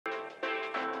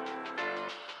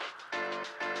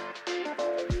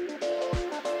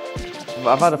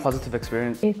I've had a positive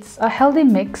experience. It's a healthy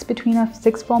mix between a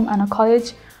sixth form and a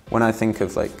college. When I think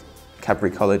of like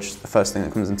Cadbury College, the first thing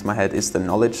that comes into my head is the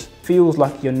knowledge. Feels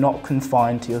like you're not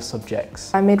confined to your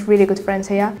subjects. I made really good friends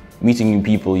here. Meeting new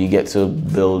people, you get to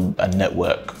build a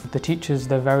network. The teachers,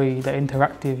 they're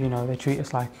interactive, you know, they treat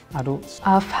us like adults.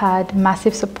 I've had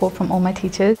massive support from all my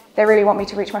teachers. They really want me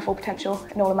to reach my full potential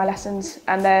in all of my lessons,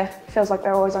 and it feels like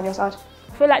they're always on your side.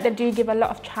 I feel like they do give a lot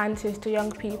of chances to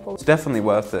young people. It's definitely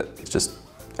worth it. It's just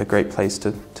a great place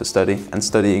to study, and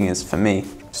studying is, for me,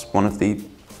 just one of the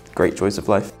great joys of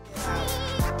life.